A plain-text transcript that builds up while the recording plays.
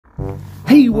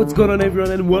Hey, what's going on everyone,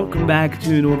 and welcome back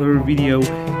to another video.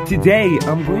 Today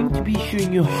I'm going to be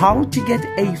showing you how to get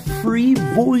a free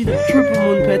void triple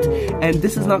moon pet, and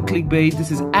this is not clickbait,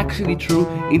 this is actually true.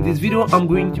 In this video I'm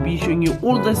going to be showing you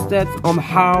all the stats on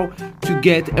how to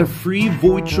get a free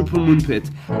void triple moon pet.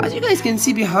 As you guys can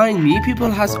see behind me, people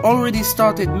has already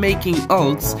started making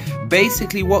ults.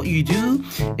 Basically what you do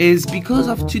is, because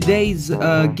of today's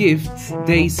gift,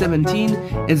 day 17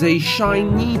 is a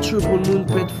shiny triple moon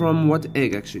pet from what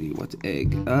egg actually? What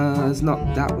egg? It's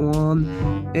not that one.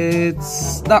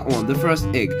 It's that one, the first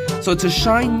egg. So it's a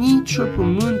shiny triple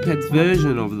moon pet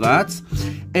version of that,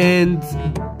 and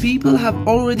people have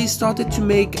already started to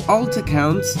make alt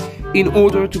accounts in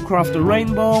order to craft a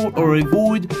rainbow or a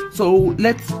void. So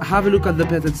let's have a look at the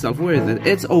pet itself. Where is it?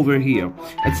 It's over here.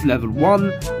 It's level 1.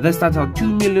 The stats are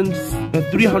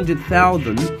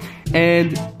 2,300,000,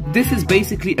 and this is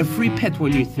basically a free pet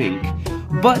when you think.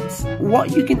 But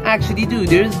what you can actually do,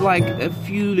 there's like a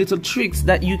few little tricks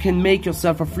that you can make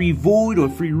yourself a free void or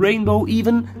free rainbow,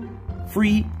 even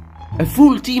a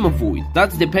full team of void.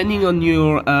 That's depending on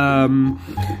your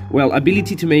well,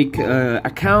 ability to make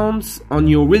accounts, on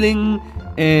your willing,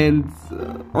 and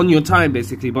on your time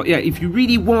basically. But yeah, if you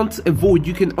really want a void,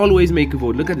 you can always make a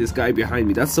void. Look at this guy behind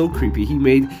me, that's so creepy. He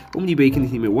made, how many bacon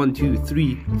he made? 1, 2,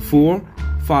 3, 4,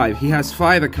 5. He has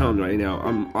 5 accounts right now.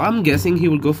 I'm guessing he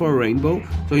will go for a rainbow,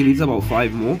 so he needs about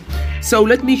 5 more. So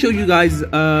let me show you guys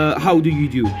how do you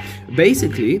do.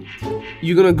 Basically,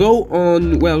 you're gonna go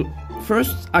on, well,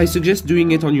 first I suggest doing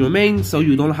it on your main, so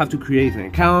you don't have to create an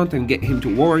account and get him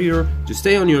to warrior. Just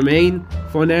stay on your main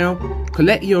for now.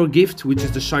 Collect your gift, which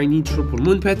is the shiny triple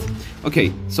moon pet.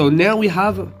 Okay, so now we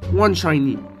have 1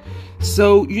 shiny.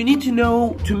 So you need to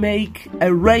know to make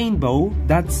a rainbow,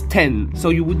 that's 10. So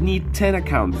you would need 10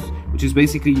 accounts, which is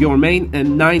basically your main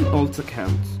and 9 alt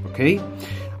accounts, okay?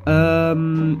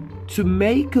 To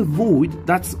make a void,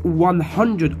 that's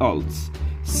 100 alts.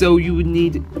 So you would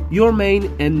need your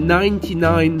main and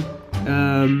 99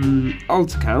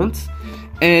 alt accounts.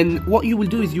 And what you will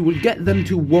do is you will get them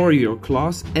to warrior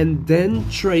class and then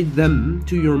trade them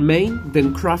to your main,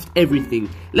 then craft everything.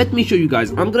 Let me show you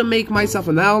guys. I'm gonna make myself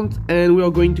an alt and we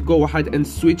are going to go ahead and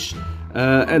switch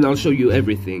and I'll show you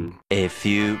everything. A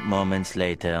few moments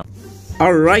later.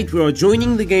 Alright, we are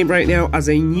joining the game right now as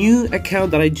a new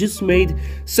account that I just made.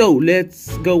 So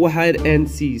let's go ahead and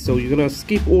see. So you're gonna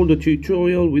skip all the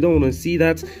tutorial, we don't want to see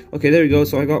that. Okay, there we go.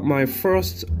 So I got my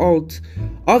first alt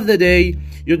of the day.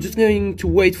 You're just going to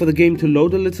wait for the game to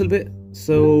load a little bit.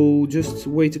 So just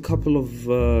wait a couple of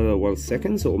well,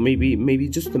 seconds, or maybe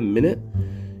just a minute.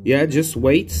 Yeah, just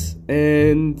wait,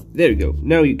 and there you go.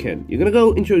 Now you can. You're gonna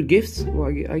go into your gifts. Well,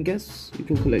 I guess you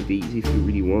can collect these if you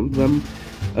really want them.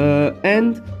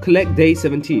 And collect day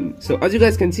 17. So as you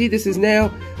guys can see, this is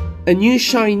now a new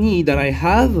shiny that I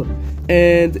have,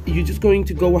 and you're just going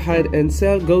to go ahead and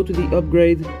sell. Go to the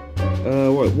upgrade.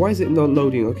 Why is it not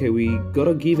loading? Okay, we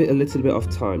gotta give it a little bit of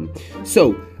time.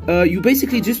 So you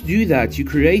basically just do that. You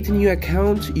create a new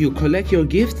account, you collect your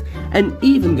gift, and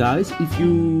even guys, if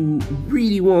you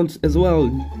really want as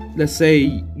well, let's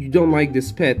say you don't like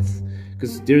this pet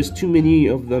because there's too many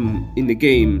of them in the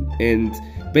game, and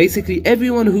basically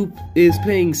everyone who is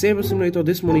playing Saber Simulator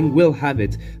this morning will have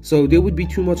it, so there would be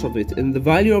too much of it, and the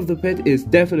value of the pet is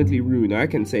definitely ruined, I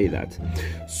can say that.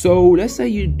 So let's say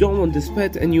you don't want this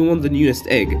pet and you want the newest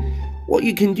egg. What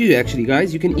you can do actually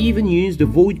guys, you can even use the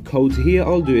void code here.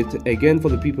 I'll do it again for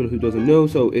the people who doesn't know.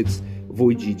 So it's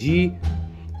void GG,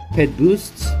 pet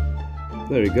boosts,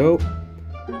 there we go,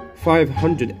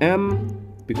 500M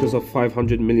because of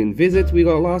 500 million visits we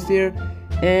got last year.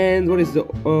 And what is the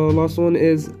last one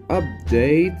is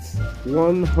update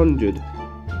 100.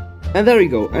 And there we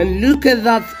go. And look at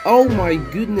that. Oh my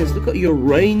goodness. Look at your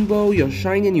rainbow, your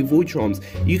shiny, and your void charms.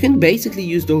 You can basically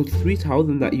use those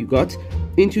 3,000 that you got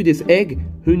into this egg.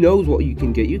 Who knows what you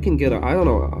can get. You can get, I don't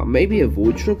know, maybe a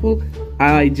void triple.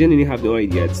 I genuinely have no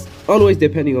idea. It's always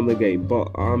depending on the game.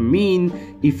 But I mean,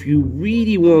 if you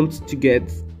really want to get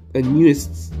a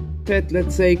newest pet,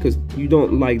 let's say, because you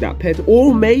don't like that pet,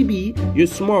 or maybe you're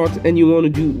smart and you want to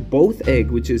do both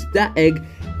egg, which is that egg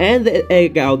and the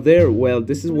egg out there, well,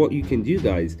 this is what you can do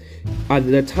guys. At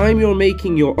the time you're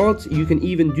making your alt, you can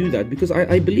even do that, because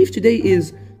I believe today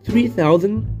is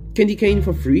 3,000 candy cane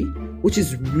for free, which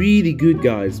is really good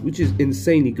guys, which is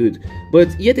insanely good.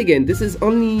 But yet again, this is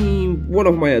only one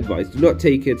of my advice. Do not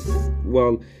take it,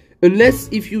 well, unless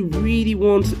if you really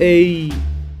want a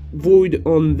void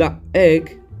on that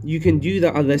egg, you can do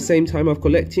that at the same time of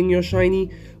collecting your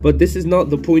shiny, but this is not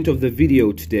the point of the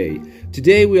video today.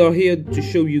 Today we are here to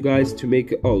show you guys to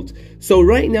make ult. So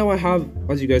right now I have,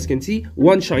 as you guys can see,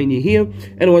 one shiny here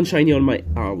and one shiny on my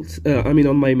ult,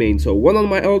 on my main. So one on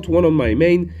my ult, one on my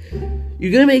main.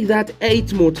 You're gonna make that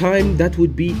 8 more times. That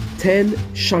would be 10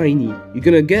 shiny. You're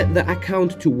gonna get the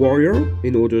account to warrior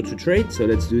in order to trade. So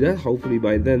let's do that. Hopefully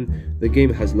by then the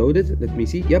game has loaded. Let me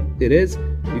see. Yep, it is.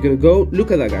 You're gonna go, look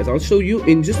at that, guys. I'll show you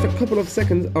in just a couple of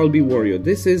seconds. I'll be warrior.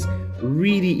 This is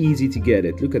really easy to get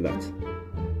it. Look at that.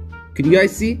 Can you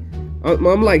guys see?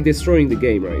 I'm like destroying the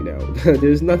game right now.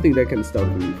 There's nothing that can stop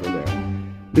me from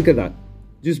there. Look at that.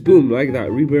 Just boom, like that,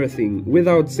 rebirthing,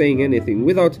 without saying anything,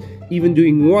 without even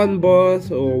doing one boss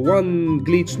or one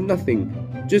glitch, nothing.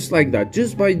 Just like that,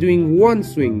 just by doing one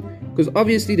swing. Because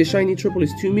obviously the shiny triple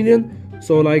is 2 million,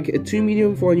 so like a 2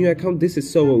 million for a new account, this is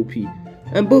so OP.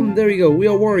 And boom, there we go, we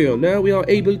are warrior, now we are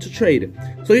able to trade.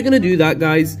 So you're gonna do that,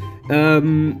 guys,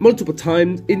 multiple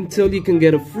times until you can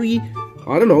get a free,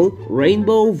 I don't know,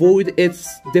 rainbow, void. It's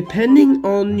depending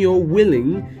on your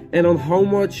willing and on how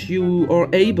much you are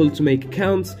able to make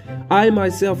accounts. I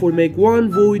myself will make 1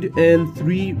 void and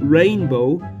 3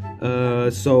 rainbow,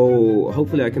 so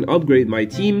hopefully I can upgrade my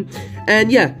team.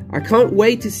 And yeah, I can't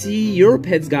wait to see your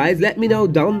pets, guys. Let me know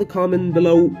down in the comment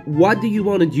below, what do you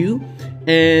want to do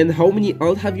and how many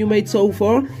ult have you made so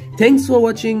far. Thanks for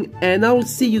watching, and I'll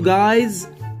see you guys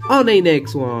on a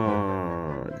next one.